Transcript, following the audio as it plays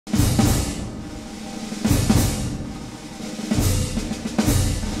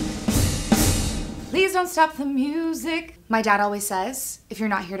Please don't stop the music. My dad always says, if you're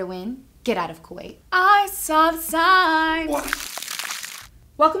not here to win, get out of Kuwait. I saw the sign. What?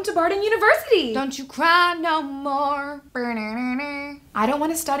 Welcome to Barden University. Don't you cry no more. I don't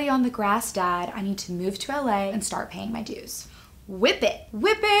want to study on the grass, Dad. I need to move to LA and start paying my dues. Whip it.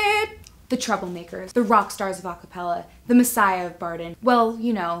 Whip it. The troublemakers, the rock stars of acapella, the messiah of Barden. Well,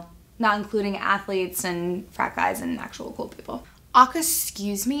 you know, not including athletes and frat guys and actual cool people.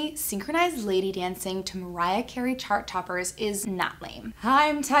 Excuse me, synchronized lady dancing to Mariah Carey chart toppers is not lame.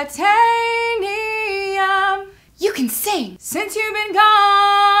 I'm titanium. You can sing since you've been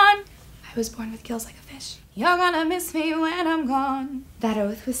gone. I was born with gills like a fish. You're gonna miss me when I'm gone. That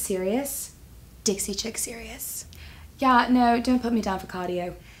oath was serious. Dixie chick serious. Yeah, no, don't put me down for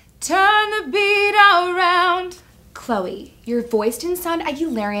cardio. Turn the beat around. Chloe, your voice didn't sound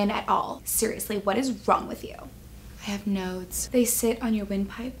Aguilarian at all. Seriously, what is wrong with you? I have nodes. They sit on your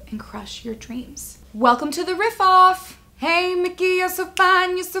windpipe and crush your dreams. Welcome to the riff off. Hey Mickey, you're so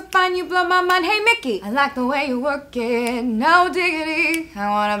fine, you blow my mind. Hey Mickey, I like the way you work it, no diggity, I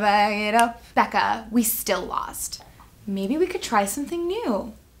wanna bag it up. Becca, we still lost. Maybe we could try something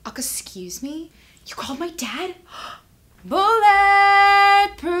new. Excuse me? You called my dad? Bulletproof.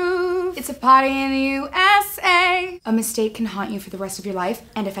 It's a party in the USA. A mistake can haunt you for the rest of your life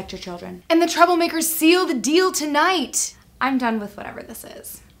and affect your children. And the troublemakers seal the deal tonight. I'm done with whatever this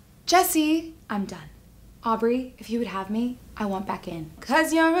is. Jesse, I'm done. Aubrey, if you would have me, I want back in.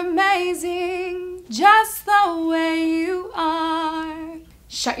 'Cause you're amazing, just the way you are.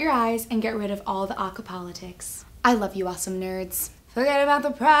 Shut your eyes and get rid of all the politics. I love you, awesome nerds. Forget about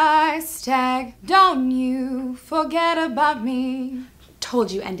the price tag. Don't you forget about me.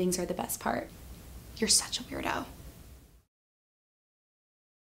 Told you endings are the best part. You're such a weirdo.